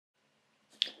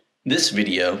This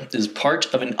video is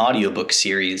part of an audiobook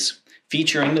series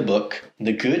featuring the book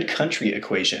The Good Country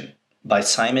Equation by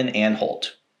Simon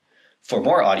Anholt. For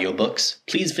more audiobooks,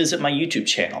 please visit my YouTube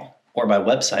channel or my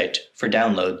website for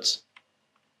downloads.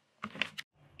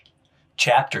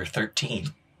 Chapter 13.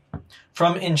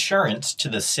 From Insurance to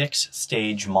the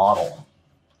 6-Stage Model.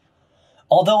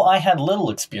 Although I had little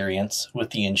experience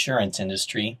with the insurance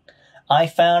industry, I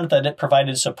found that it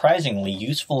provided surprisingly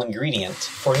useful ingredients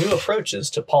for new approaches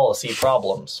to policy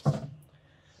problems.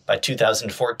 By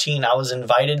 2014, I was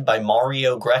invited by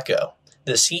Mario Greco,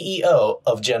 the CEO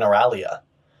of Generalia,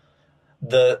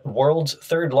 the world's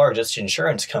third largest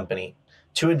insurance company,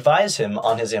 to advise him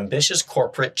on his ambitious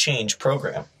corporate change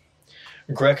program.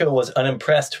 Greco was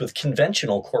unimpressed with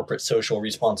conventional corporate social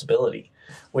responsibility,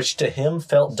 which to him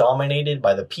felt dominated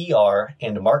by the PR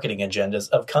and marketing agendas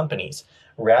of companies,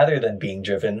 rather than being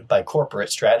driven by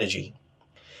corporate strategy.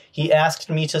 He asked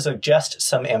me to suggest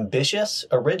some ambitious,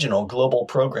 original global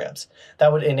programs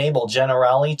that would enable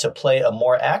Generali to play a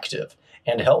more active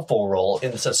and helpful role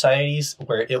in the societies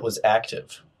where it was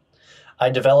active. I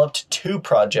developed two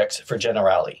projects for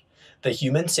Generali: the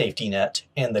Human Safety Net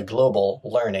and the Global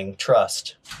Learning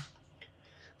Trust.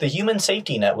 The Human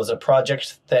Safety Net was a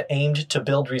project that aimed to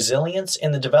build resilience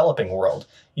in the developing world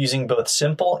using both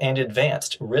simple and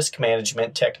advanced risk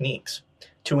management techniques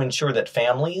to ensure that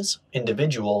families,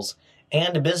 individuals,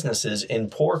 and businesses in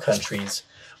poor countries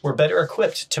were better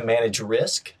equipped to manage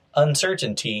risk,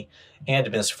 uncertainty, and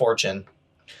misfortune.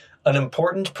 An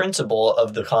important principle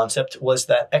of the concept was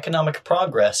that economic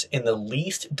progress in the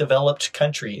least developed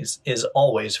countries is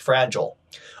always fragile,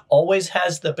 always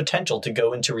has the potential to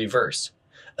go into reverse.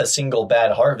 A single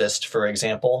bad harvest, for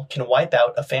example, can wipe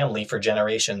out a family for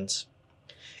generations.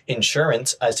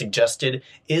 Insurance, I suggested,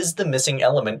 is the missing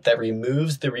element that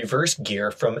removes the reverse gear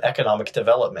from economic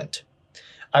development.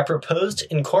 I proposed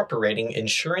incorporating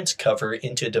insurance cover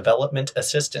into development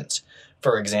assistance,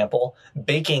 for example,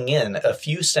 baking in a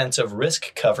few cents of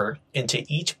risk cover into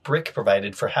each brick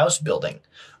provided for house building,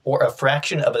 or a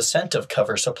fraction of a cent of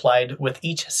cover supplied with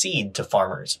each seed to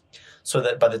farmers, so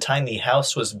that by the time the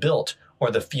house was built or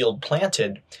the field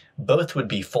planted, both would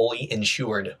be fully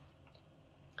insured.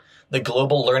 The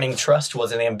Global Learning Trust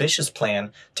was an ambitious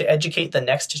plan to educate the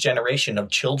next generation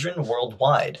of children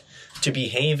worldwide to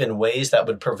behave in ways that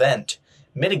would prevent,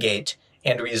 mitigate,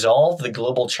 and resolve the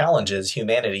global challenges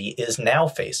humanity is now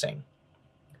facing.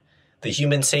 The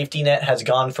Human Safety Net has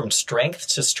gone from strength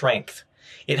to strength.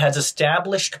 It has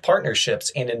established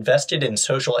partnerships and invested in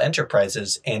social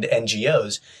enterprises and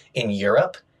NGOs in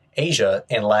Europe, Asia,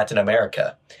 and Latin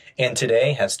America, and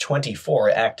today has 24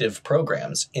 active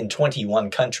programs in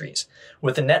 21 countries,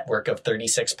 with a network of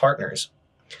 36 partners.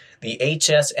 The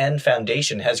HSN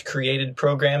Foundation has created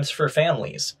programs for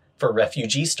families, for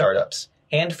refugee startups,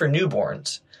 and for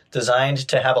newborns, designed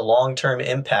to have a long-term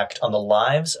impact on the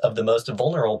lives of the most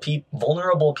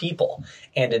vulnerable people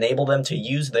and enable them to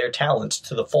use their talents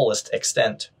to the fullest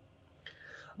extent.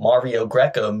 Mario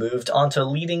Greco moved on to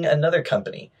leading another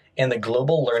company, and the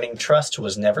Global Learning Trust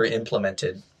was never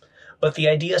implemented. But the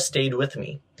idea stayed with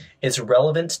me. Its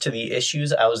relevance to the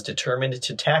issues I was determined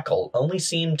to tackle only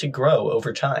seemed to grow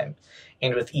over time,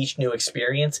 and with each new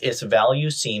experience, its value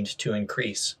seemed to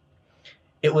increase.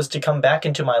 It was to come back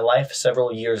into my life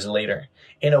several years later,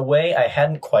 in a way I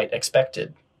hadn't quite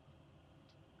expected.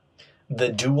 The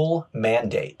Dual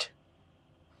Mandate.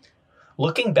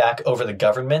 Looking back over the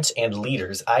governments and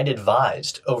leaders I'd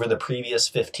advised over the previous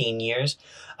 15 years,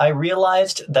 I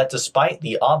realized that despite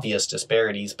the obvious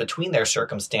disparities between their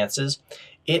circumstances,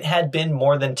 it had been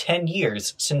more than 10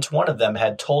 years since one of them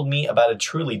had told me about a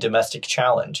truly domestic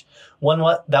challenge, one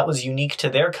that was unique to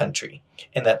their country,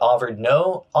 and that offered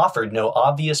no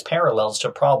obvious parallels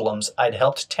to problems I'd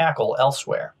helped tackle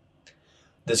elsewhere.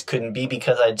 This couldn't be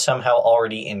because I'd somehow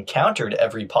already encountered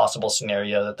every possible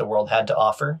scenario that the world had to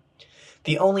offer.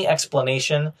 The only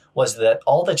explanation was that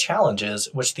all the challenges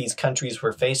which these countries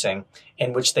were facing,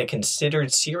 and which they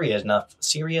considered serious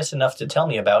enough to tell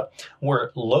me about,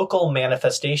 were local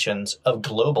manifestations of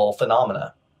global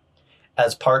phenomena.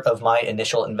 As part of my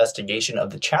initial investigation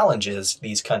of the challenges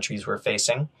these countries were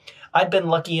facing, I'd been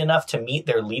lucky enough to meet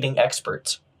their leading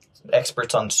experts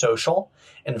on social,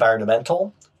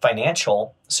 environmental,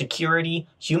 financial, security,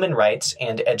 human rights,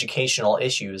 and educational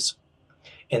issues.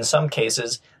 In some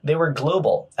cases, they were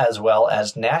global as well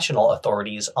as national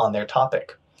authorities on their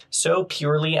topic. So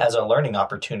purely as a learning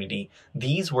opportunity,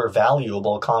 these were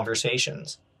valuable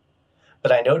conversations.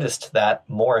 But I noticed that,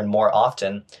 more and more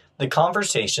often, the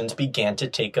conversations began to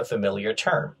take a familiar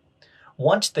turn.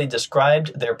 Once they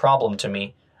described their problem to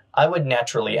me, I would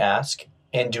naturally ask,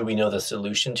 "And do we know the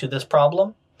solution to this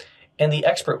problem?" And the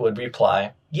expert would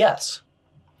reply, yes.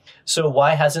 So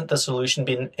why hasn't the solution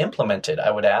been implemented,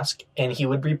 I would ask, and he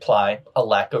would reply, a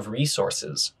lack of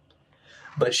resources.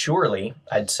 But surely,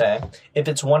 I'd say, if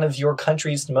it's one of your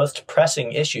country's most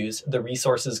pressing issues, the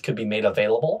resources could be made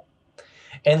available.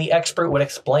 And the expert would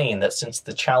explain that since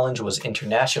the challenge was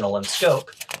international in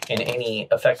scope, and any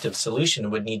effective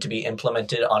solution would need to be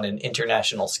implemented on an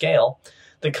international scale,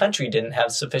 the country didn't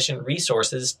have sufficient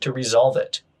resources to resolve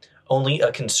it. Only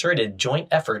a concerted joint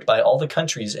effort by all the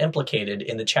countries implicated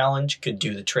in the challenge could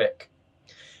do the trick.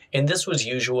 And this was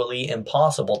usually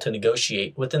impossible to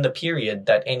negotiate within the period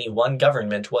that any one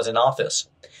government was in office,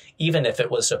 even if it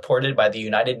was supported by the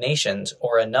United Nations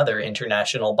or another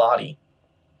international body.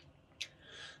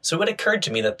 So it occurred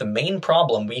to me that the main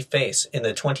problem we face in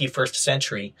the 21st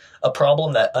century, a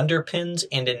problem that underpins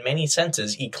and in many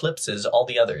senses eclipses all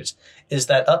the others, is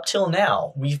that up till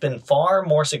now, we've been far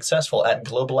more successful at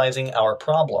globalizing our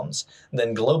problems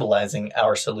than globalizing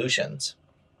our solutions.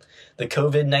 The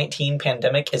COVID-19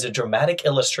 pandemic is a dramatic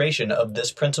illustration of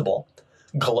this principle.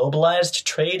 Globalized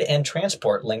trade and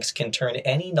transport links can turn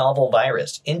any novel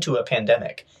virus into a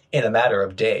pandemic in a matter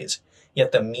of days.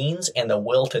 Yet the means and the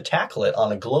will to tackle it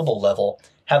on a global level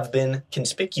have been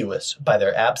conspicuous by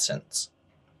their absence.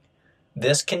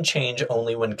 This can change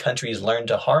only when countries learn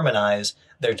to harmonize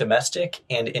their domestic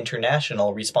and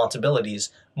international responsibilities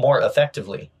more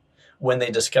effectively, when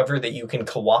they discover that you can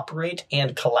cooperate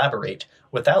and collaborate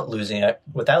without losing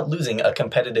a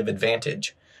competitive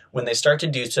advantage, when they start to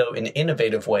do so in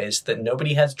innovative ways that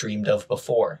nobody has dreamed of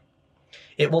before.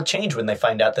 It will change when they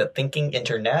find out that thinking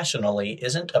internationally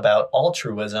isn't about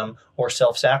altruism or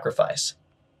self-sacrifice.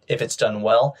 If it's done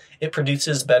well, it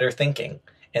produces better thinking,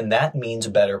 and that means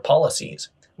better policies,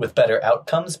 with better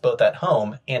outcomes both at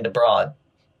home and abroad.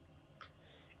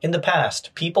 In the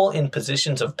past, people in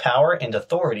positions of power and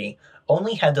authority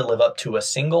only had to live up to a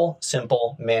single,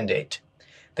 simple mandate.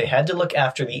 They had to look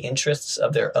after the interests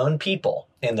of their own people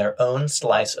in their own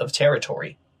slice of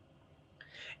territory.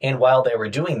 And while they were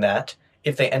doing that,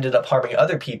 if they ended up harming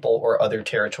other people or other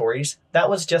territories, that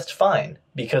was just fine,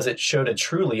 because it showed a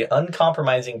truly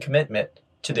uncompromising commitment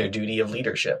to their duty of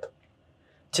leadership.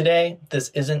 Today, this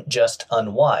isn't just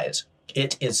unwise,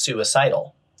 it is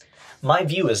suicidal. My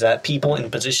view is that people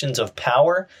in positions of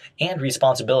power and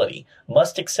responsibility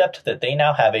must accept that they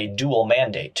now have a dual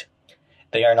mandate.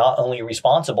 They are not only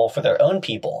responsible for their own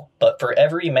people, but for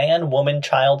every man, woman,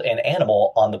 child, and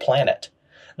animal on the planet.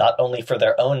 Not only for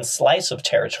their own slice of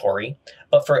territory,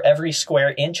 but for every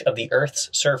square inch of the Earth's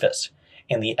surface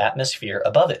and the atmosphere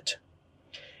above it.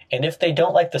 And if they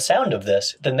don't like the sound of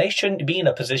this, then they shouldn't be in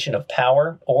a position of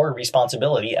power or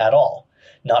responsibility at all,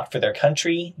 not for their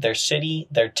country, their city,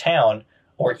 their town,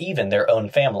 or even their own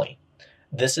family.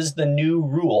 This is the new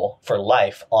rule for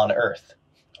life on Earth.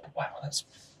 Wow, that's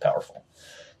powerful.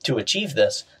 To achieve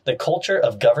this, the culture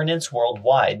of governance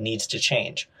worldwide needs to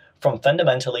change, from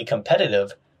fundamentally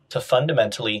competitive to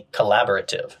fundamentally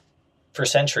collaborative. For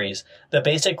centuries, the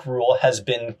basic rule has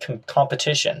been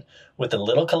competition, with a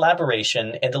little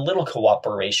collaboration and a little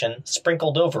cooperation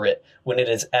sprinkled over it when it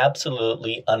is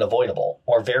absolutely unavoidable,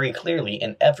 or very clearly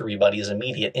in everybody's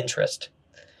immediate interest.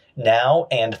 Now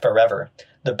and forever,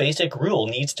 the basic rule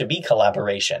needs to be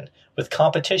collaboration, with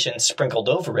competition sprinkled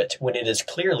over it when it is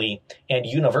clearly and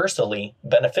universally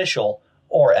beneficial,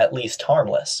 or at least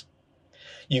harmless.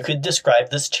 You could describe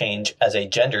this change as a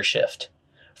gender shift,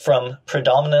 from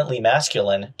predominantly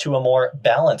masculine to a more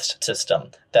balanced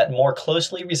system that more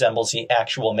closely resembles the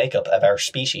actual makeup of our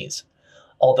species,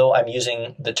 although I'm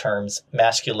using the terms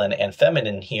masculine and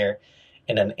feminine here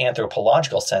in an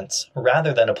anthropological sense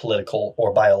rather than a political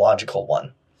or biological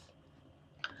one.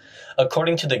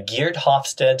 According to the Geert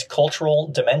Hofstede cultural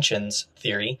dimensions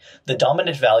theory, the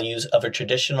dominant values of a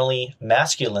traditionally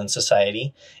masculine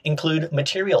society include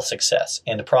material success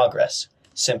and progress,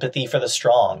 sympathy for the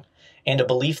strong, and a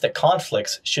belief that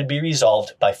conflicts should be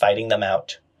resolved by fighting them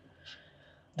out.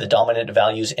 The dominant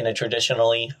values in a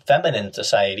traditionally feminine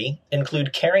society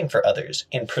include caring for others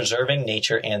and preserving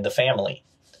nature and the family,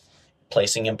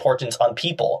 placing importance on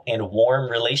people and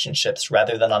warm relationships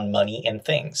rather than on money and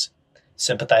things,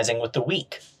 sympathizing with the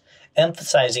weak,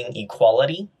 emphasizing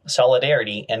equality,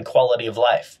 solidarity, and quality of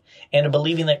life, and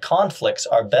believing that conflicts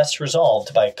are best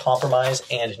resolved by compromise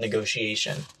and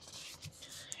negotiation.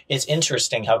 It's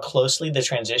interesting how closely the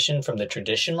transition from the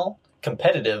traditional,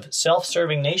 competitive,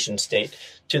 self-serving nation-state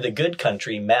to the good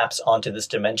country maps onto this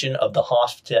dimension of the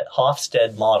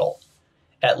Hofstede model.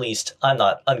 At least, I'm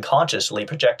not unconsciously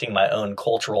projecting my own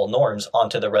cultural norms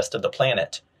onto the rest of the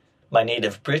planet. My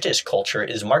native British culture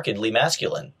is markedly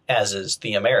masculine, as is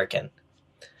the American.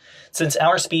 Since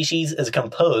our species is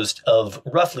composed of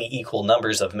roughly equal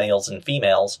numbers of males and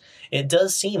females, it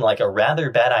does seem like a rather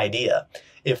bad idea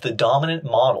if the dominant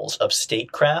models of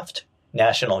statecraft,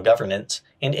 national governance,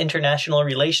 and international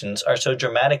relations are so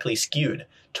dramatically skewed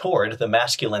toward the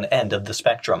masculine end of the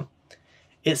spectrum.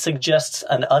 It suggests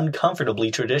an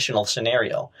uncomfortably traditional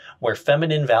scenario where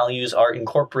feminine values are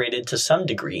incorporated to some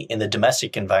degree in the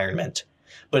domestic environment,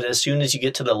 but as soon as you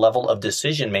get to the level of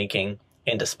decision-making,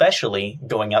 and especially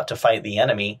going out to fight the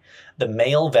enemy, the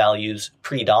male values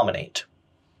predominate.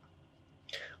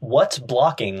 What's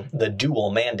blocking the dual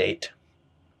mandate?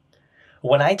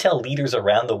 When I tell leaders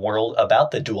around the world about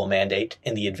the dual mandate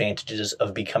and the advantages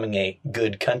of becoming a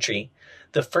good country,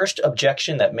 the first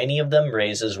objection that many of them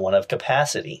raise is one of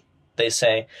capacity. They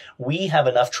say, we have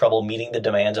enough trouble meeting the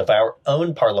demands of our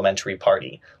own parliamentary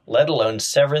party, let alone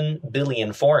 7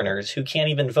 billion foreigners who can't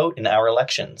even vote in our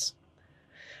elections.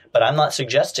 But I'm not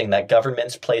suggesting that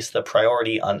governments place the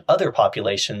priority on other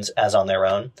populations as on their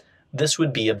own. This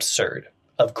would be absurd.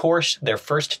 Of course, their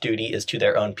first duty is to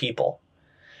their own people.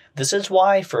 This is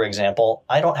why, for example,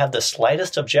 I don't have the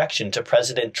slightest objection to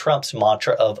President Trump's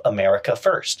mantra of America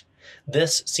First.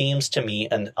 This seems to me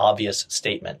an obvious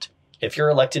statement. If you're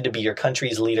elected to be your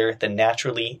country's leader, then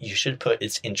naturally you should put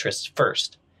its interests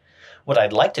first. What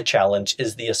I'd like to challenge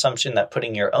is the assumption that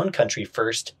putting your own country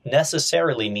first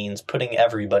necessarily means putting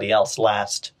everybody else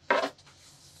last.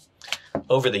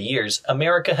 Over the years,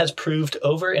 America has proved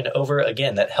over and over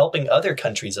again that helping other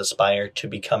countries aspire to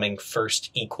becoming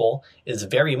first equal is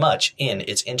very much in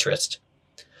its interest.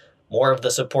 More of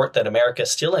the support that America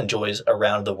still enjoys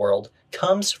around the world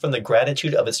comes from the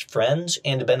gratitude of its friends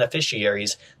and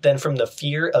beneficiaries than from the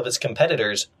fear of its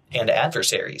competitors and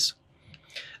adversaries.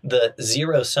 The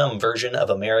zero-sum version of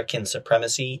American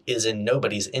supremacy is in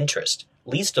nobody's interest,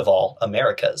 least of all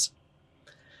America's.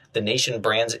 The Nation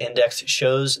Brands Index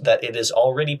shows that it is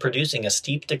already producing a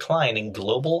steep decline in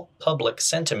global public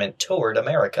sentiment toward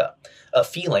America, a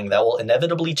feeling that will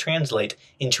inevitably translate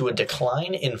into a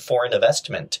decline in foreign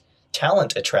investment,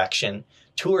 talent attraction,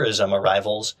 tourism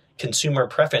arrivals, consumer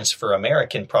preference for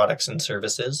American products and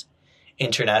services,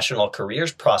 international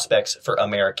careers prospects for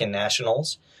American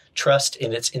nationals, trust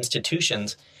in its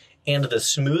institutions, and the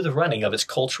smooth running of its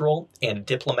cultural and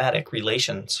diplomatic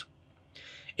relations.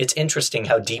 It's interesting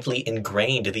how deeply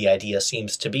ingrained the idea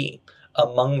seems to be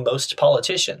among most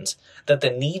politicians that the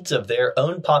needs of their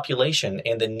own population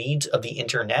and the needs of the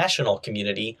international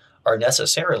community are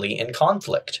necessarily in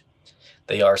conflict.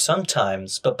 They are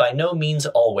sometimes, but by no means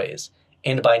always,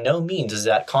 and by no means is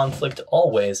that conflict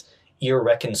always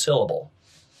irreconcilable.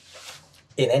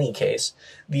 In any case,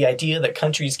 the idea that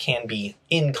countries can be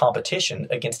in competition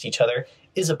against each other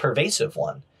is a pervasive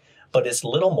one, but it's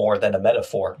little more than a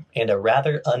metaphor, and a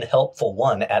rather unhelpful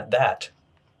one at that.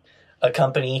 A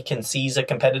company can seize a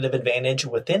competitive advantage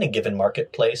within a given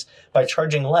marketplace by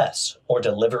charging less or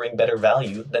delivering better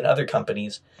value than other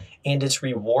companies, and its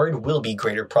reward will be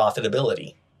greater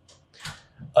profitability.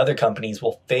 Other companies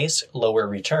will face lower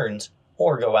returns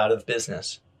or go out of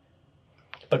business.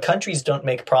 But countries don't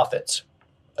make profits.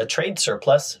 A trade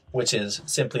surplus, which is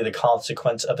simply the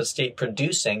consequence of a state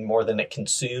producing more than it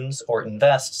consumes or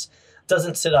invests,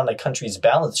 doesn't sit on a country's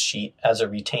balance sheet as a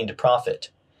retained profit.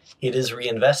 It is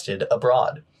reinvested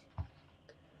abroad.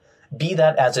 Be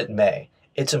that as it may,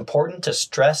 it's important to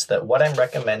stress that what I'm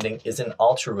recommending isn't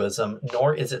altruism,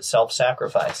 nor is it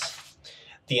self-sacrifice.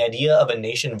 The idea of a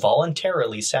nation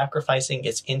voluntarily sacrificing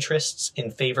its interests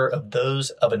in favor of those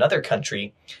of another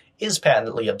country is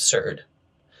patently absurd.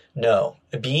 No,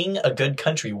 being a good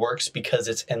country works because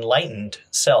it's enlightened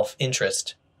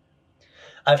self-interest.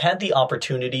 I've had the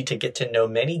opportunity to get to know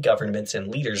many governments and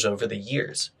leaders over the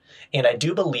years, and I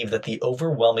do believe that the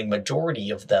overwhelming majority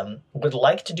of them would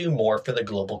like to do more for the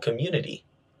global community.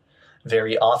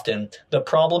 Very often, the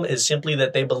problem is simply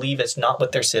that they believe it's not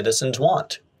what their citizens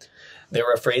want.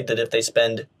 They're afraid that if they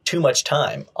spend too much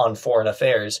time on foreign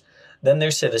affairs, then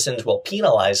their citizens will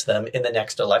penalize them in the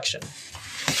next election.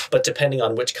 But depending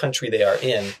on which country they are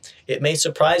in, it may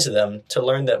surprise them to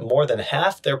learn that more than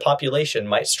half their population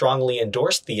might strongly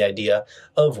endorse the idea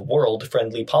of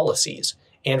world-friendly policies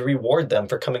and reward them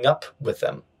for coming up with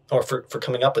them, or for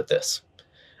coming up with this.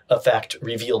 A fact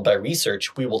revealed by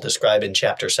research we will describe in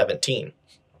Chapter 17.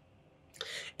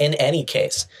 In any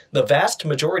case, the vast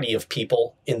majority of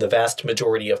people in the vast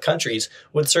majority of countries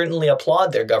would certainly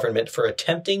applaud their government for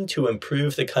attempting to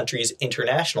improve the country's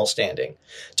international standing,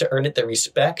 to earn it the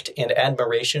respect and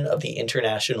admiration of the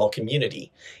international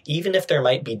community, even if there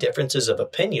might be differences of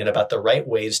opinion about the right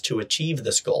ways to achieve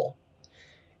this goal.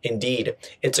 Indeed,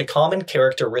 it's a common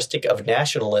characteristic of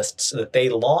nationalists that they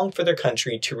long for their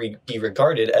country to be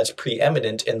regarded as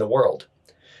preeminent in the world.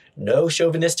 No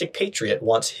chauvinistic patriot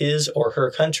wants his or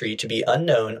her country to be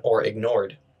unknown or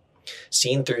ignored.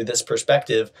 Seen through this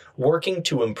perspective, working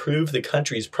to improve the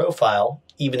country's profile,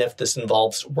 even if this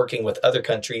involves working with other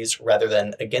countries rather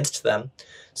than against them,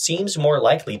 seems more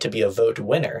likely to be a vote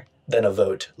winner than a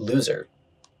vote loser.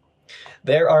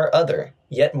 There are other,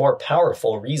 yet more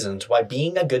powerful reasons why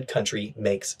being a good country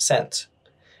makes sense.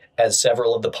 As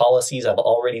several of the policies I've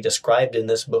already described in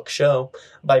this book show,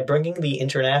 by bringing the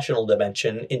international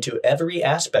dimension into every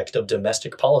aspect of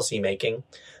domestic policymaking,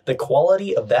 the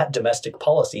quality of that domestic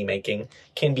policymaking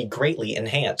can be greatly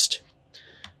enhanced.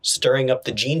 Stirring up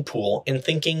the gene pool and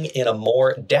thinking in a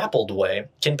more dappled way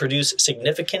can produce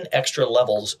significant extra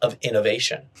levels of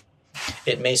innovation.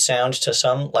 It may sound to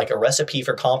some like a recipe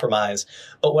for compromise,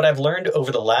 but what I've learned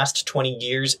over the last 20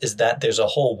 years is that there's a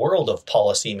whole world of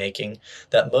policy making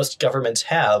that most governments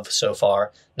have, so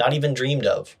far, not even dreamed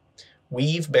of.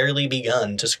 We've barely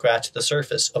begun to scratch the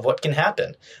surface of what can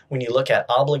happen when you look at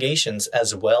obligations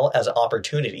as well as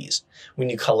opportunities, when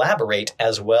you collaborate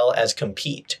as well as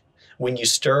compete, when you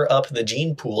stir up the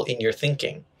gene pool in your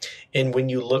thinking, and when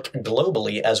you look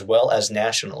globally as well as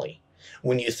nationally,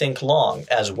 when you think long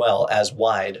as well as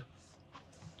wide.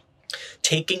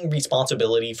 Taking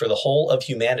responsibility for the whole of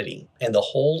humanity and the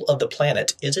whole of the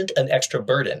planet isn't an extra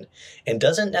burden and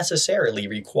doesn't necessarily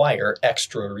require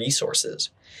extra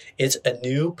resources. It's a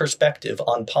new perspective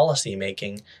on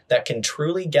policymaking that can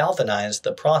truly galvanize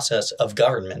the process of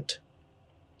government.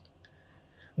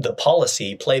 The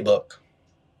Policy Playbook.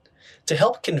 To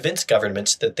help convince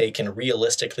governments that they can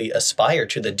realistically aspire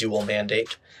to the dual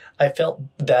mandate, I felt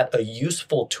that a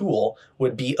useful tool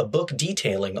would be a book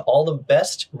detailing all the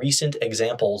best recent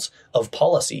examples of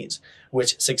policies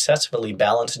which successfully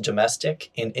balance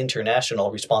domestic and international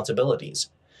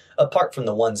responsibilities. Apart from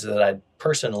the ones that I'd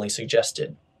personally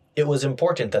suggested, it was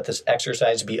important that this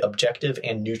exercise be objective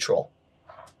and neutral.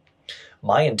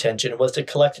 My intention was to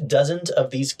collect dozens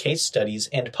of these case studies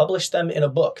and publish them in a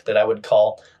book that I would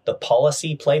call the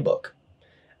Policy Playbook.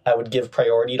 I would give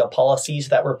priority to policies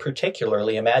that were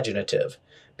particularly imaginative,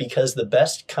 because the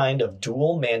best kind of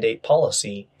dual mandate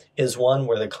policy is one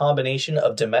where the combination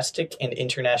of domestic and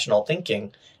international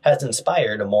thinking has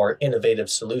inspired a more innovative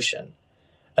solution.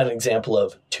 An example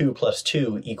of 2 +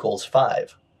 2 =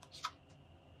 5.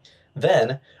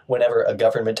 Then, whenever a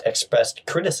government expressed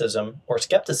criticism or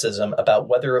skepticism about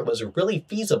whether it was really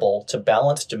feasible to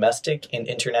balance domestic and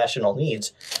international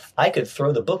needs, I could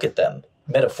throw the book at them,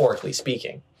 metaphorically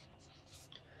speaking.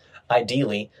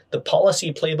 Ideally, the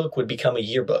Policy Playbook would become a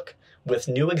yearbook, with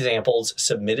new examples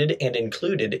submitted and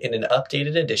included in an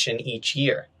updated edition each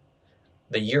year.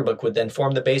 The yearbook would then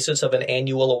form the basis of an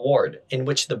annual award, in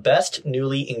which the best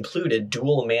newly included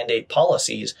dual mandate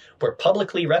policies were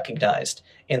publicly recognized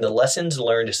and the lessons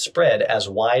learned spread as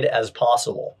wide as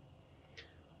possible.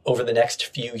 Over the next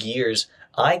few years,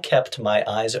 I kept my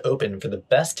eyes open for the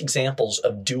best examples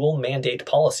of dual mandate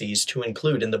policies to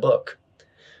include in the book.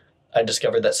 I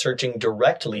discovered that searching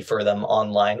directly for them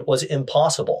online was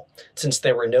impossible, since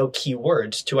there were no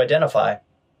keywords to identify.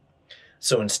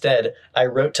 So instead, I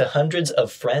wrote to hundreds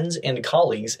of friends and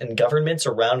colleagues in governments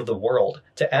around the world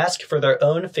to ask for their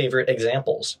own favorite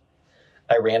examples.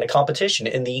 I ran a competition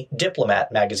in the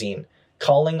Diplomat magazine,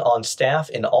 calling on staff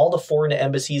in all the foreign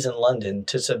embassies in London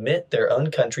to submit their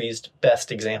own country's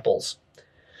best examples.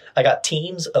 I got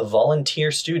teams of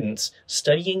volunteer students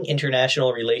studying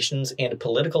international relations and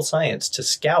political science to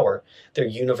scour their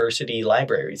university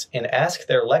libraries and ask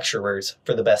their lecturers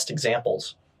for the best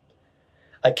examples.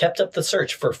 I kept up the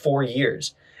search for 4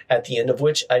 years, at the end of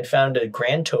which I'd found a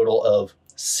grand total of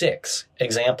 6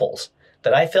 examples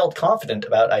that I felt confident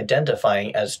about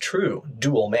identifying as true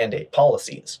dual mandate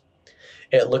policies.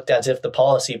 It looked as if the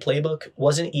Policy Playbook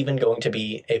wasn't even going to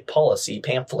be a policy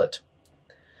pamphlet.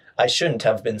 I shouldn't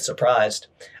have been surprised.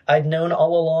 I'd known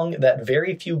all along that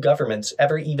very few governments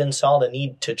ever even saw the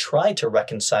need to try to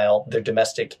reconcile their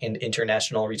domestic and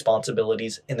international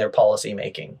responsibilities in their policy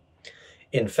making.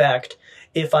 In fact,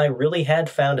 if I really had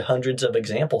found hundreds of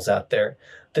examples out there,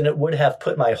 then it would have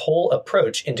put my whole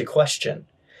approach into question.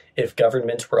 If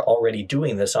governments were already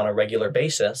doing this on a regular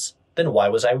basis, then why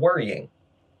was I worrying?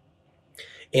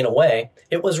 In a way,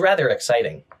 it was rather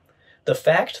exciting. The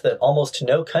fact that almost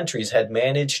no countries had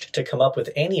managed to come up with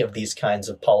any of these kinds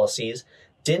of policies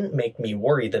didn't make me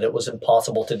worry that it was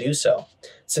impossible to do so,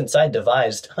 since I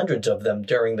devised hundreds of them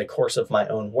during the course of my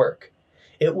own work.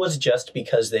 It was just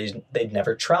because they'd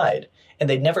never tried, and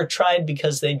they'd never tried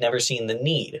because they'd never seen the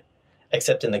need.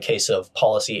 except in the case of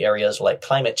policy areas like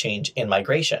climate change and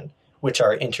migration, which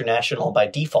are international by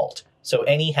default, so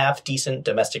any half-decent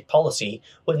domestic policy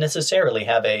would necessarily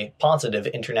have a positive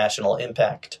international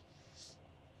impact.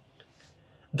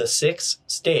 The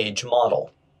six-stage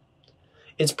model.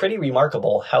 It's pretty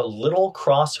remarkable how little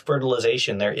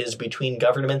cross-fertilization there is between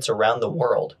governments around the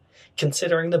world,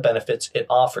 considering the benefits it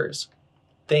offers.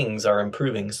 Things are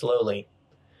improving slowly.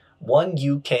 One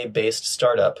UK-based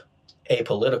startup,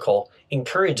 Apolitical,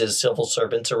 encourages civil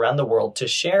servants around the world to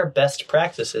share best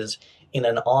practices in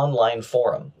an online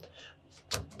forum.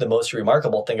 The most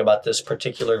remarkable thing about this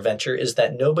particular venture is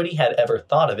that nobody had ever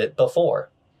thought of it before.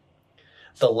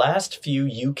 The last few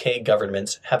UK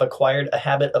governments have acquired a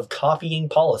habit of copying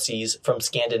policies from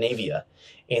Scandinavia,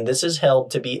 and this is held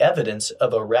to be evidence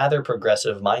of a rather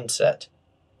progressive mindset.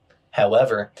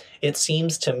 However, it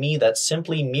seems to me that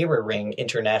simply mirroring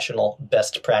international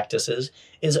best practices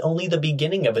is only the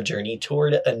beginning of a journey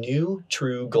toward a new,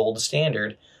 true gold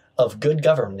standard of good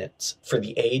governance for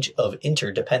the age of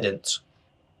interdependence.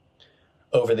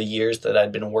 Over the years that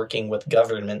I'd been working with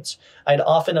governments, I'd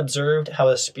often observed how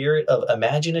a spirit of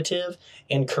imaginative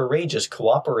and courageous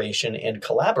cooperation and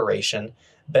collaboration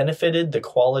benefited the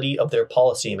quality of their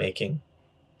policymaking.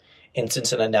 And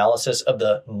since an analysis of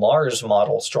the Mars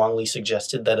model strongly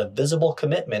suggested that a visible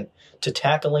commitment to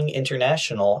tackling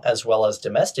international as well as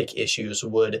domestic issues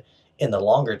would, in the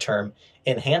longer term,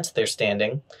 enhance their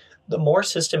standing, the more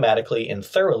systematically and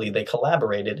thoroughly they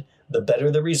collaborated, the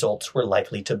better the results were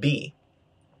likely to be.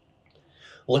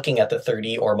 Looking at the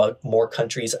 30 or more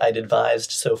countries I'd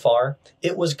advised so far,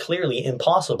 it was clearly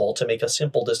impossible to make a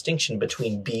simple distinction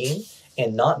between being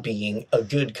and not being a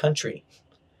good country.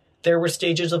 There were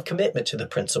stages of commitment to the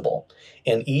principle,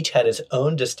 and each had its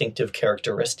own distinctive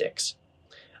characteristics.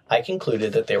 I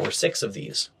concluded that there were 6 of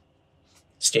these.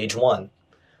 Stage 1.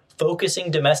 Focusing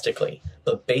domestically,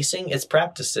 but basing its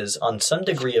practices on some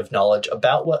degree of knowledge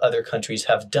about what other countries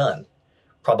have done,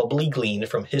 probably gleaned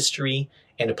from history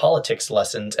and politics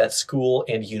lessons at school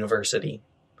and university.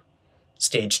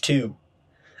 Stage 2.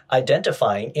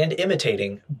 Identifying and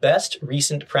imitating best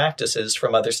recent practices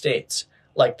from other states,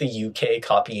 like the UK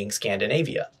copying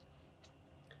Scandinavia.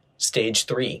 Stage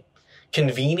 3.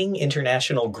 Convening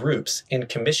international groups and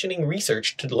commissioning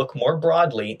research to look more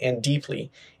broadly and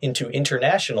deeply into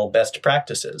international best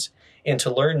practices, and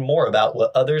to learn more about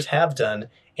what others have done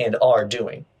and are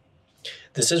doing.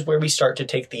 This is where we start to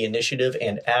take the initiative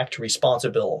and act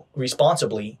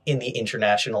responsibly in the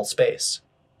international space.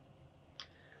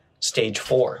 Stage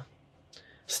 4.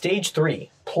 Stage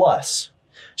 3, plus,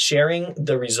 sharing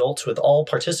the results with all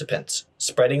participants,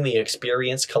 spreading the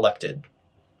experience collected.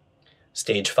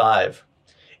 Stage 5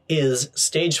 is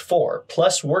Stage 4,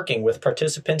 plus working with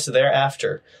participants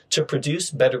thereafter to produce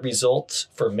better results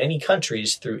for many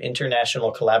countries through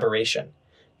international collaboration,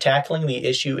 tackling the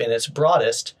issue in its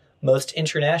broadest, most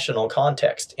international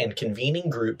context, and convening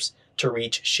groups to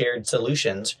reach shared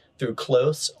solutions through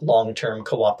close, long-term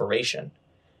cooperation.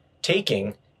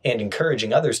 Taking, and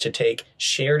encouraging others to take,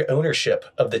 shared ownership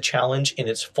of the challenge in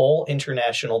its full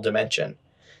international dimension,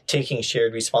 taking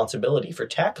shared responsibility for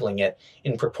tackling it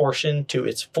in proportion to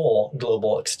its full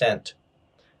global extent.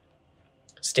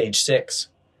 Stage 6.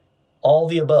 All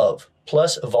the above,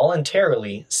 plus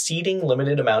voluntarily ceding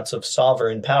limited amounts of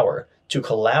sovereign power to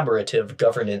collaborative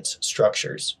governance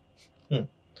structures.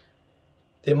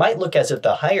 It might look as if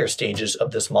the higher stages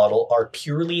of this model are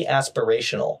purely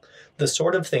aspirational, the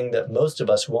sort of thing that most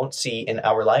of us won't see in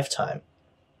our lifetime.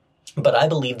 But I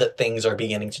believe that things are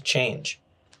beginning to change.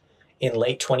 In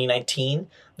late 2019,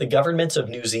 the governments of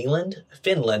New Zealand,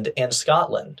 Finland, and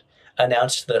Scotland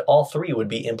announced that all 3 would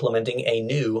be implementing a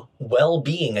new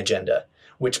well-being agenda,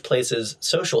 which places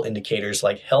social indicators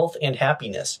like health and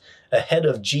happiness ahead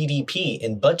of GDP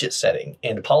in budget setting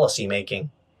and policy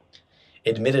making.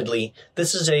 Admittedly,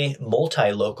 this is a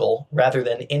multi-local rather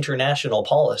than international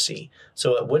policy,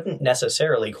 so it wouldn't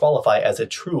necessarily qualify as a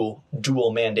true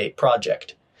dual mandate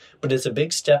project, but it's a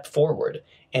big step forward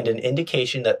and an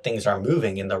indication that things are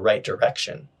moving in the right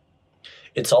direction.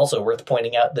 It's also worth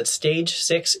pointing out that Stage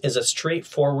 6 is a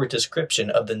straightforward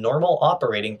description of the normal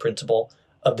operating principle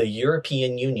of the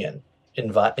European Union,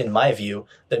 in my view,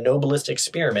 the noblest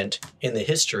experiment in the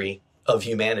history of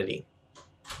humanity.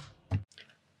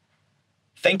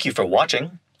 Thank you for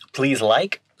watching. Please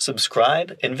like,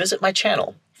 subscribe, and visit my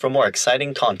channel for more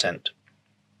exciting content.